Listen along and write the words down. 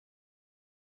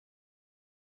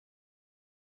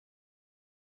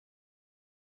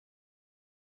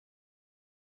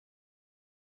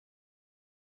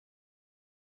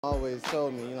Always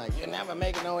told me, like, you'll never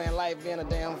make it nowhere in life being a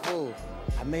damn fool.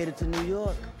 I made it to New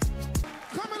York.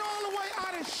 Coming all the way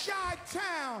out of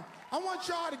Chi-Town, I want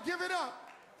y'all to give it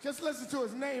up. Just listen to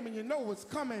his name and you know what's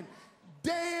coming.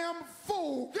 Damn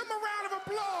Fool. Give him a round of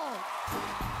applause.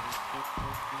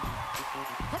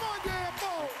 Come on, Damn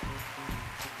Fool.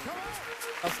 Come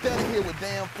on. I'm standing here with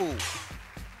Damn Fool.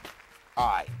 All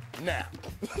right, now.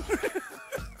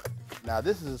 Now,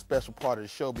 this is a special part of the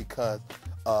show because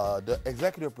the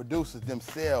executive producers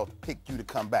themselves picked you to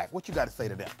come back. What you got to say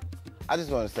to them? I just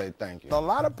want to say thank you. A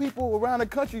lot of people around the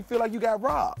country feel like you got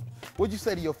robbed. What'd you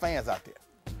say to your fans out there?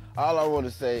 All I want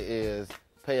to say is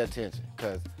pay attention,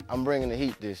 because I'm bringing the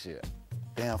heat this year.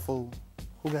 Damn Fool.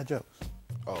 Who got jokes?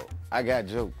 Oh, I got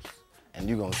jokes, and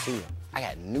you gonna see them. I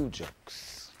got new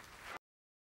jokes.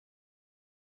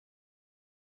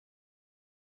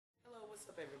 Hello, what's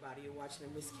up, everybody? You're watching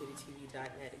the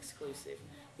MissKittyTV.net exclusive.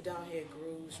 We're down here at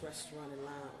Groove's Restaurant and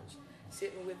Lounge.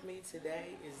 Sitting with me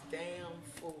today is Damn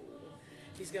Fool.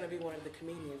 He's going to be one of the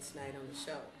comedians tonight on the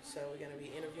show. So we're going to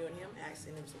be interviewing him,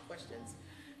 asking him some questions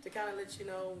to kind of let you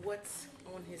know what's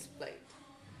on his plate.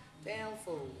 Damn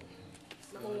Fool.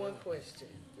 Number one question.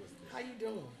 How you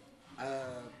doing? I'm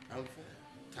fine.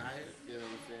 Tired, you know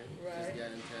what I'm saying? Right. Just got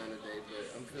in town today, but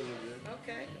I'm feeling good.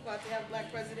 Okay. About to have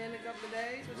Black President in a couple of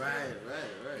days? Right.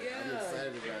 Yeah. I'm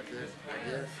excited about this, I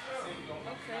guess.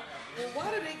 Okay. Well,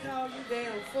 why do they call you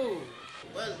Damn Fool?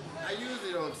 Well, I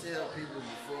usually don't tell people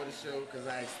before the show because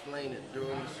I explain it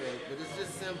during the show, but it's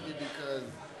just simply because,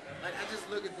 like, I just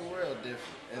look at the world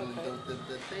different. And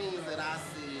the things that I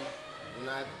see when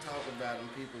I talk about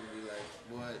them, people will be like,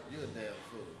 boy, you're a damn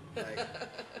fool. Like,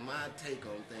 my take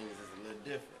on things is a little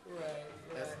different.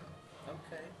 Right.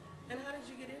 Okay. And how did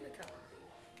you get into comedy?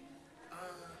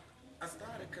 I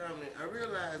started comedy. I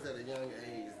realized at a young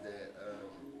age that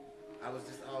I was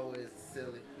just always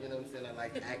silly. You know what I'm saying? I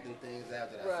liked acting things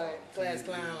out that I saw. Class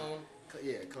clown.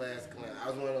 Yeah, class clown. I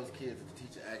was one of those kids that the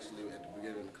teacher actually at the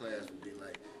beginning of the class would be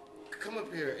like, come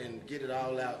up here and get it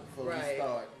all out before we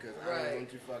start, because I don't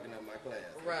want you fucking up my class.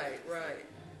 Right.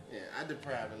 Yeah, I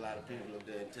deprived a lot of people of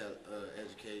their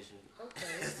education.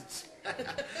 Okay.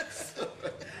 So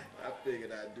I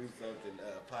figured I'd do something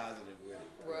positive with it.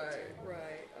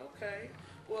 Right. Okay.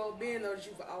 Well, being though that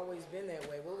you've always been that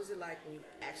way, what was it like when you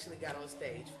actually got on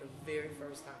stage for the very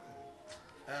first time?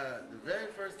 The very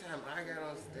first time I got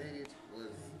on stage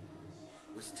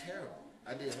was terrible.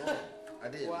 I did wrong. I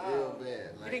did real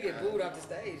bad. Like, you didn't get booed off the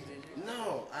stage, did you?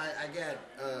 No, I got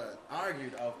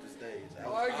argued off the stage. I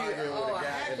was Argued? arguing with a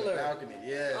guy in the balcony.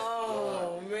 Yes.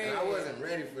 Oh, man. And I wasn't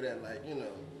ready for that. Like, you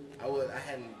know, I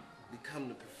hadn't become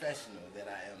the professional that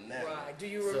I am now. Right. Do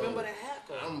you remember the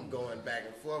heckle? I'm going back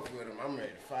and forth with him. I'm ready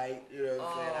to fight. You know what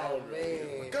I'm saying? I don't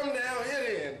man. Well, come down here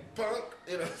then, punk.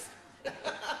 You know.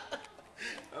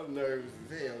 I'm nervous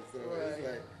as hell. So it's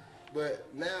like, but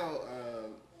now.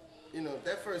 You know,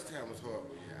 that first time was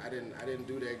horrible. Yeah, I didn't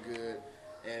do that good,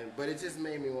 but it just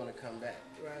made me want to come back.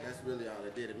 Right. That's really all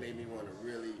it did. It made me want to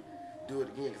really do it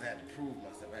again because I had to prove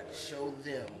myself. I had to show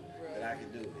them that I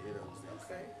could do it. You know what I'm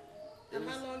saying? Okay. And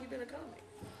how long you been a comic?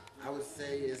 I would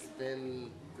say it's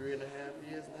been 3.5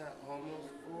 years now,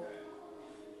 almost 4,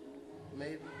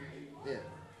 maybe. Yeah.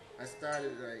 I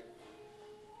started like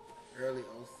early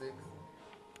 '06,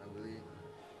 I believe.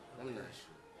 I'm not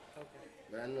sure. Okay.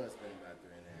 But I know it's been about 3.5.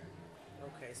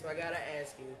 Okay, so I gotta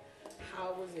ask you,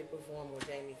 how was it performing with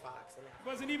Jamie Foxx?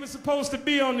 Wasn't even supposed to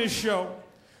be on this show,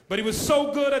 but he was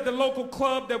so good at the local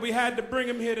club that we had to bring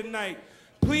him here tonight.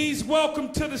 Please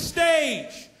welcome to the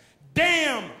stage,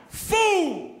 Damn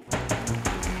Fool!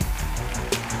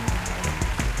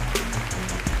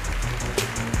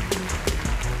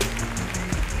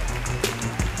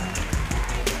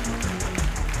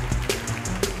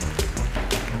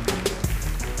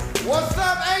 What's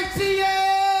up, ATL?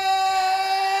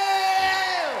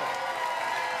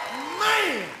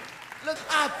 Man, look,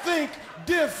 I think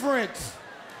different.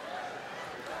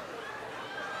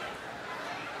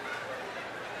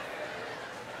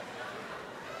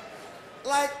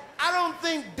 Like, I don't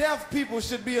think deaf people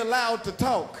should be allowed to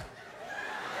talk.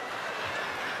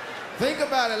 Think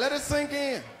about it, let it sink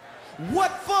in.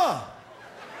 What for?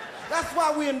 That's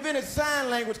why we invented sign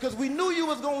language, because we knew you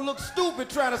was gonna look stupid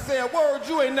trying to say a word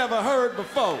you ain't never heard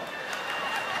before.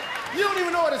 You don't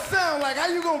even know what it sounds like. How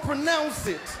you gonna pronounce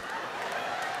it?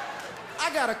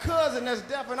 I got a cousin that's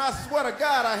deaf, and I swear to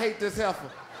God I hate this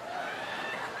heifer.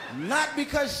 Not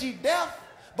because she deaf,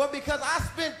 but because I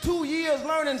spent 2 years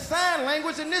learning sign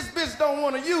language, and this bitch don't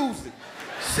want to use it.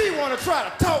 She want to try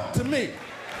to talk to me.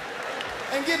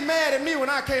 and get mad at me when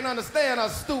I can't understand her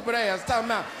stupid ass talking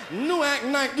about, you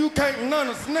acting like you can't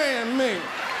understand me.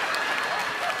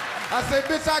 I said,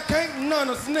 bitch, I can't none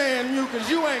understand you because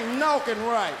you ain't knocking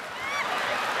right.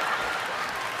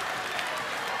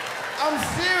 I'm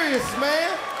serious,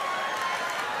 man.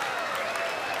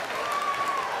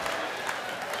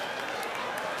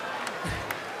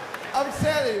 I'm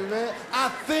telling you, man, I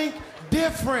think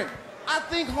different. I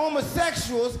think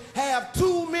homosexuals have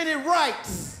too many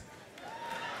rights.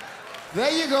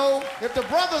 There you go. If the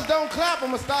brothers don't clap,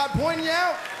 I'm gonna start pointing you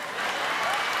out.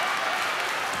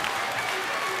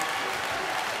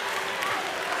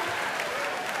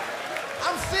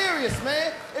 I'm serious,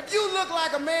 man. If you look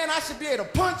like a man, I should be able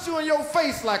to punch you in your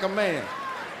face like a man.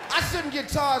 I shouldn't get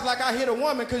charged like I hit a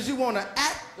woman because you want to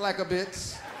act like a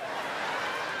bitch.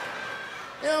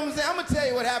 You know what I'm saying? I'm going to tell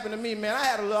you what happened to me, man. I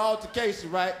had a little altercation,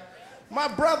 right? My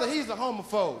brother, he's a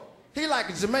homophobe. He like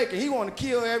a Jamaican. He want to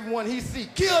kill everyone he see.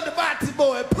 Kill the bati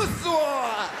boy, pussy.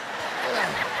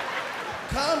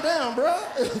 Calm down, bro.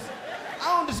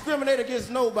 I don't discriminate against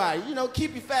nobody. You know,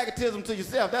 keep your faggotism to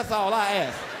yourself. That's all I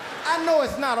ask. I know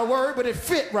it's not a word, but it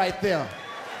fit right there.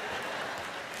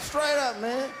 Straight up,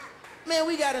 man. Man,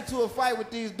 we got into a fight with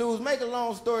these dudes. Make a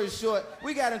long story short,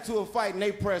 we got into a fight and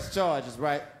they pressed charges,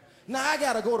 right? Now I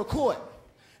gotta go to court.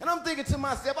 And I'm thinking to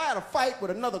myself, I had a fight with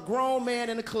another grown man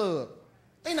in the club.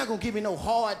 They not gonna give me no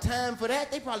hard time for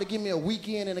that. They probably give me a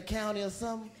weekend in the county or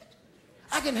something.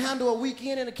 I can handle a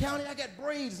weekend in the county. I got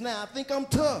braids now. I think I'm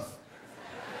tough.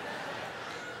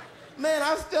 Man,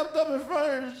 I stepped up in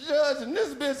front of the judge and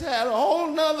this bitch had a whole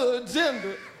nother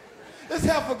agenda. This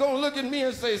heifer gonna look at me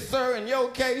and say, sir, in your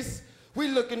case, we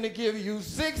looking to give you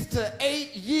 6 to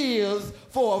 8 years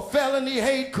for a felony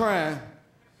hate crime.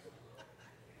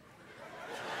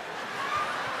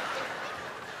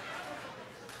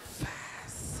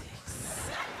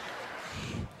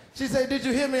 She said, did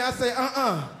you hear me? I said,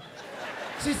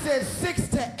 She said 6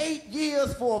 to 8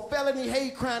 years for a felony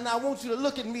hate crime. Now I want you to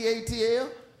look at me, ATL.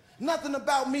 Nothing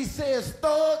about me says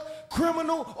thug,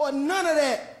 criminal, or none of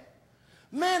that.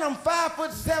 Man, I'm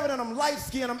 5'7" and I'm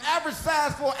light-skinned. I'm average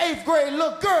size for an 8th grade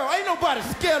little girl. Ain't nobody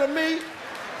scared of me.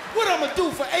 What I'm gonna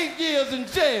do for 8 years in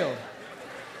jail?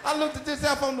 I looked at this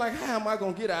up, I'm like, how am I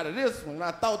gonna get out of this one? And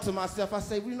I thought to myself, I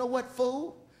said, well, you know what,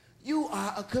 fool? You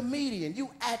are a comedian. You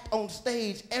act on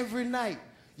stage every night.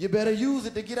 You better use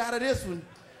it to get out of this one.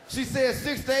 She said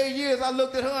 6 to 8 years. I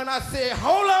looked at her and I said,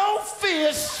 hold on,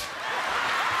 fish.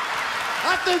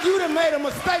 I think you done made a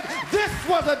mistake. This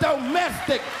was a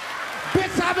domestic.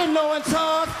 Bitch, I've been knowing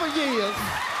Charles for years.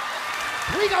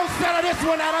 We gonna settle this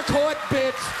one out of court,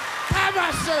 bitch. Tie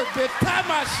my shirt, bitch. Tie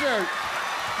my shirt.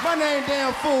 My name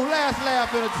damn fool. Last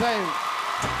Laff Entertainment.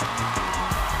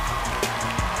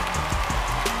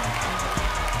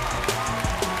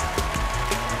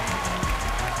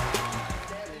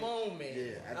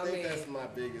 I think that's my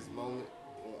biggest moment,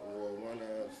 or one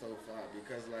of so far,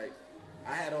 because like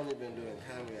I had only been doing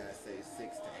comedy, I'd say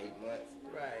 6 to 8 months,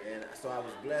 right? And so I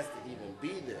was blessed to even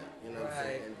be there, you know what I'm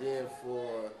saying? And then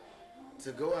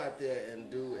to go out there and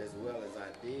do as well as I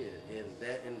did in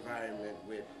that environment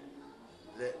with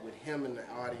him in the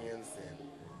audience, and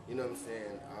you know what I'm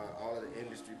saying, all of the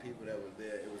industry people that were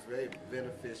there, it was very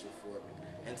beneficial for me.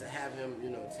 And to have him, you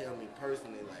know, tell me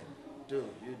personally, like, dude,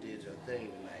 you did your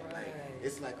thing tonight. Like,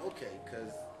 it's like, okay,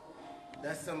 because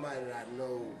that's somebody that I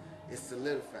know is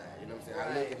solidified, you know what I'm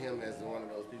saying? I look at him as one of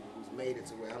those people who's made it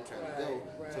to where I'm trying to go.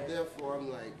 So therefore,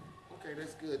 I'm like, okay,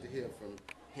 that's good to hear from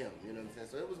him, you know what I'm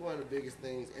saying? So it was one of the biggest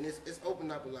things, and it's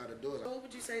opened up a lot of doors. What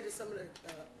would you say to some of the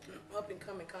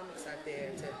up-and-coming comics out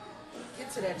there to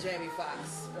get to that Jamie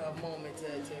Foxx moment,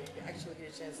 to actually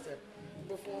get a chance to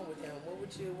perform with him?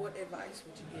 What advice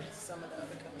would you give to some of the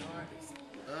up-and-coming artists?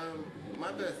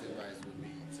 My best advice would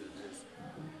be to just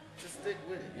stick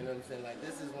with it, you know what I'm saying? Like,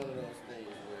 this is one of those things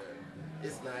where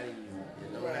it's not easy.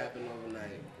 It don't happen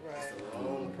overnight. It's a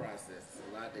long process. It's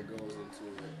a lot that goes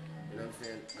into it. You know what I'm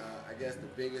saying? I guess the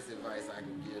biggest advice I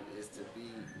can give is to be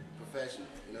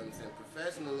professional. You know what I'm saying?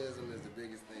 Professionalism is the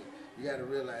biggest thing. You got to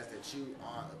realize that you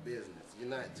are a business.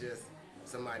 You're not just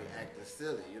somebody acting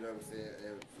silly, you know what I'm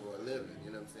saying, for a living.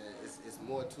 You know what I'm saying? It's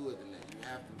more to it than that.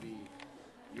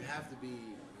 You have to be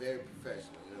very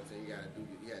professional. You know what I'm saying?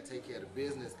 You gotta take care of the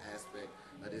business aspect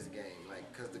of this game. Like,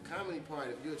 cause the comedy part,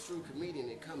 if you're a true comedian,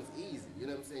 it comes easy. You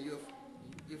know what I'm saying?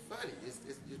 You're funny. It's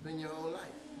been your whole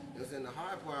life. You know what I'm saying? The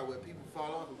hard part where people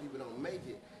fall off and people don't make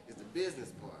it is the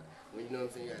business part. When, you know what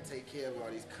I'm saying, you gotta take care of all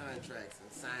these contracts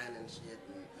and signing shit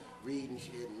and reading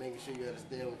shit and making sure you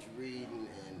understand what you're reading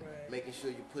and making sure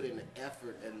you put in the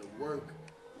effort and the work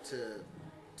to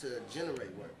to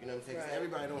generate work. You know what I'm saying? 'Cause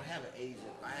everybody don't have an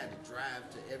agent. I had to drive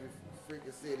to every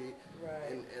freaking city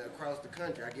and across the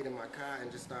country. I get in my car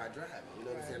and just start driving. You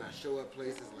know what I'm saying? I show up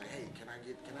places like, hey, can I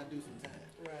do some time?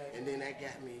 And then that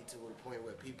got me to a point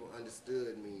where people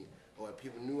understood me, or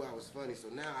people knew I was funny. So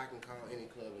now I can call any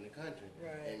club in the country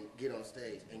and get on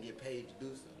stage and get paid to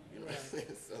do so. You know what I'm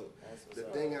saying? So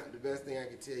the best thing I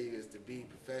can tell you is to be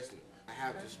professional. I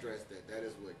have to stress that that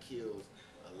is what kills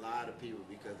a lot of people,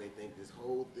 because they think this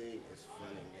whole thing is fun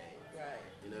and games.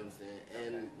 You know what I'm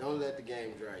saying? And don't let the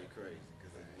game drive you crazy,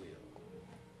 because it will.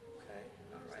 Okay,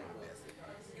 all right.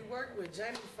 You work with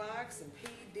Jamie Foxx and P.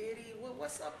 Diddy.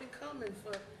 What's up and coming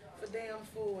for Damn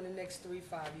Fool in the next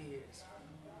 3-5 years?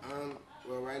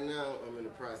 Well, right now I'm in the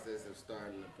process of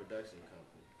starting a production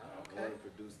company. I want to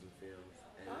produce some films.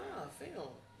 And,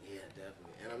 film. Yeah,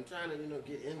 definitely. And I'm trying to,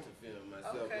 get into film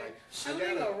myself. Okay. Like,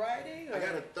 shooting or writing? Or? I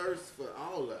got a thirst for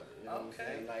all of it. You know what I'm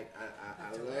saying? Like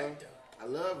I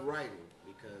love writing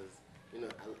because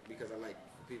because I like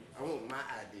people. I want my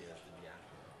ideas to be out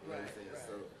there. You know what I'm saying?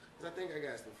 So, cause I think I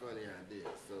got some funny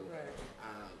ideas. So,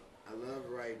 I love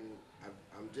writing.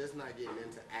 I'm just not getting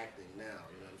into acting now.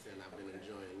 You know what I'm saying? I've been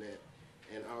enjoying that,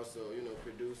 and also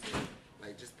producing,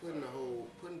 like just putting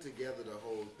together the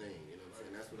whole thing. You know what I'm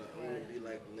saying? That's what I want to be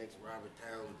like, the next Robert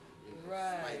Towns,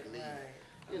 Spike Lee.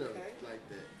 You know, like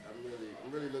that. I'm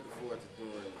really looking forward to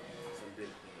doing some big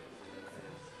things. You know what I'm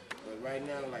saying? But right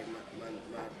now, like my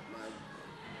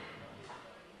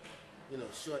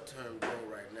short-term goal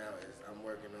right now is I'm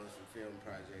working on some film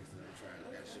projects that I'm trying.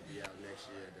 That should be out next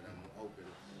year. That I'm hoping,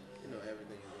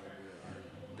 everything is going to be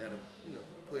that'll,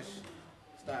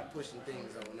 start pushing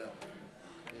things on up.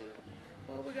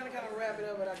 Well, we're gonna kind of wrap it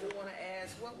up, but I do want to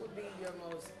ask, what would be your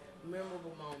most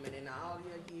memorable moment in all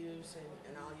your years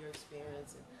and all your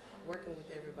experience and working with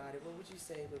everybody? What would you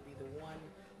say would be the one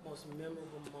most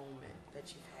memorable moment that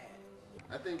you've had?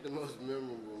 I think the most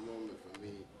memorable moment for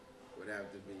me would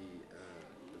have to be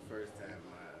the first time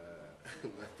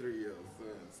my 3-year-old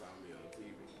son saw me on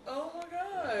TV. Oh my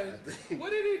God! What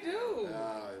did he do?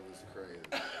 Oh, it was crazy.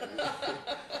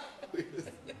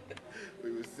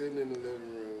 we was sitting in the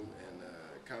living room, and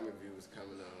Comic View was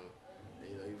coming on,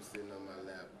 and he was sitting on my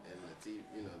lap, and the TV,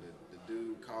 the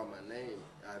dude called my name.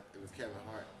 It was Kevin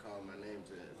Hart called my name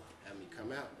to have me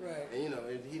come out. And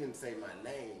he didn't say my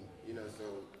name,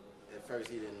 so at first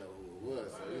he didn't know who it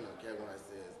was. So Kevin Hart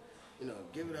says,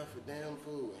 give it up for Damn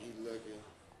Fool. And he's looking,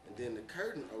 and then the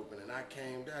curtain opened, and I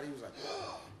came down. He was like,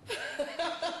 oh.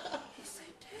 He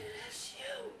said, Daddy, that's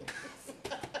you.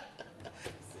 I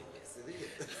said, yes, it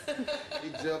is. He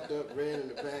jumped up, ran in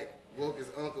the back, woke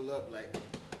his uncle up like,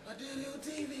 I did you on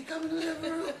TV, come in the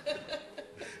living room.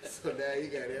 So now he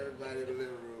got everybody in the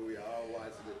living room. We all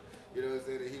watching it. You know what I'm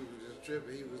saying? And he was just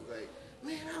tripping. He was like,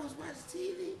 man, I was watching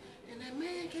TV, and that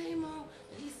man came on,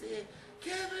 and he said,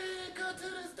 Kevin, go to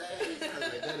the stage. I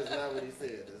was like, that is not what he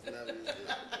said. That's not what he said.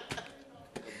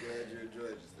 I'm glad you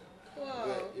enjoyed yourself. Wow.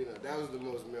 But, that was the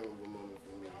most memorable moment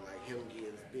for me. Like him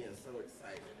being so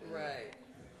excited. Right.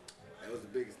 That was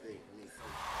the biggest thing for me.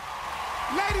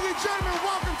 Ladies and gentlemen,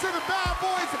 welcome to the Bad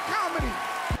Boys of Comedy.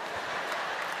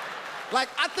 Like,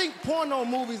 I think porno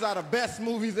movies are the best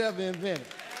movies ever invented.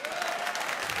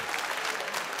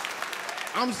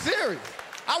 I'm serious.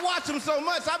 I watch them so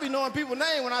much, I be knowing people's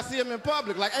names when I see them in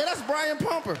public. Like, hey, that's Brian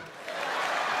Pumper.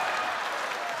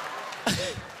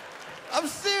 I'm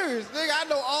serious, nigga. I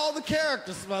know all the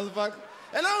characters, motherfucker.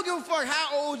 And I don't give a fuck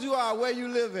how old you are, where you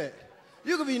live at.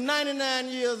 You could be 99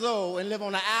 years old and live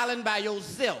on an island by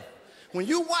yourself. When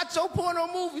you watch your porno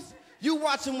movies, you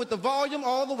watch them with the volume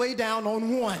all the way down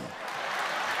on 1.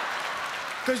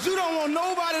 Because you don't want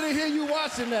nobody to hear you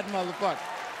watching that motherfucker.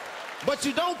 But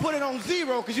you don't put it on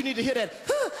 0 because you need to hear that,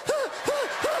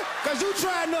 because you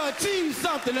trying to achieve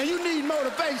something and you need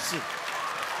motivation.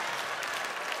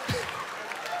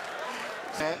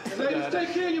 Ladies, take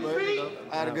care of your feet.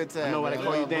 I had a good time. I know why they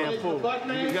call you Damn Fool.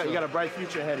 You got a bright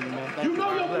future ahead of you, man. Thank you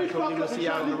know your feet fucked up. We'll see you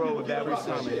out on the road with that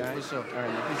recently, all right? For sure. All right,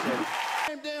 man. Appreciate it.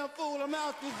 I'm Damn Fool, I'm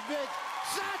out this bitch.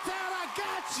 Shot-town, I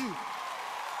got you.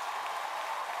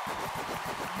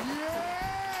 Yeah!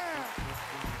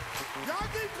 Y'all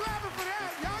keep clapping for that.